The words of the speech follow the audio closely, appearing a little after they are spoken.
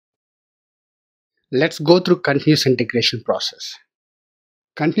Let's go through continuous integration process.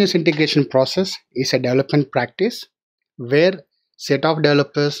 Continuous integration process is a development practice where set of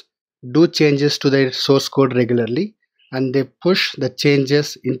developers do changes to their source code regularly and they push the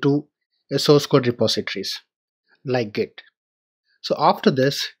changes into a source code repositories like Git. So after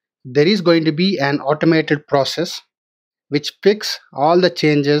this, there is going to be an automated process which picks all the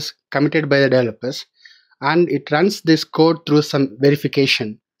changes committed by the developers and it runs this code through some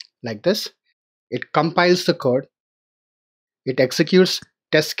verification like this. It compiles the code, it executes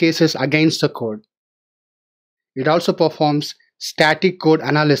test cases against the code. It also performs static code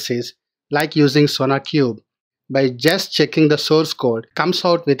analysis like using SonarQube. By just checking the source code, comes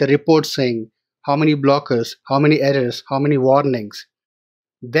out with a report saying how many blockers, how many errors, how many warnings.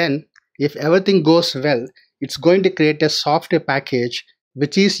 Then, if everything goes well, it's going to create a software package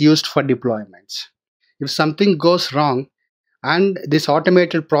which is used for deployments. If something goes wrong and this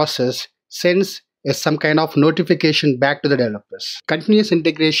automated process sends some kind of notification back to the developers. Continuous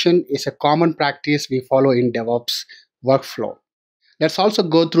integration is a common practice we follow in DevOps workflow. Let's also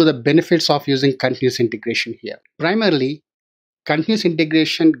go through the benefits of using continuous integration here. Primarily, continuous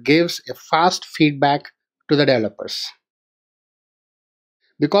integration gives a fast feedback to the developers.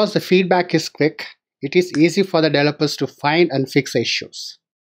 Because the feedback is quick, it is easy for the developers to find and fix issues.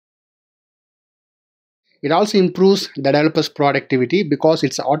 It also improves the developers' productivity because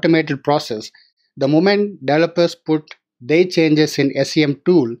it's an automated process. The moment developers put their changes in SEM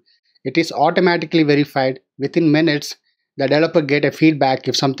tool, it is automatically verified within minutes. The developer get a feedback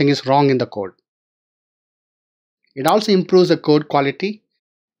if something is wrong in the code. It also improves the code quality,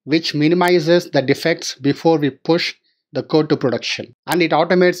 which minimizes the defects before we push the code to production, and it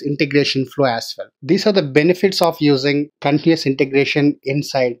automates integration flow as well. These are the benefits of using continuous integration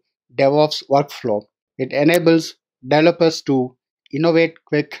inside DevOps workflow. It enables developers to innovate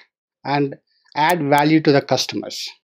quick and add value to the customers.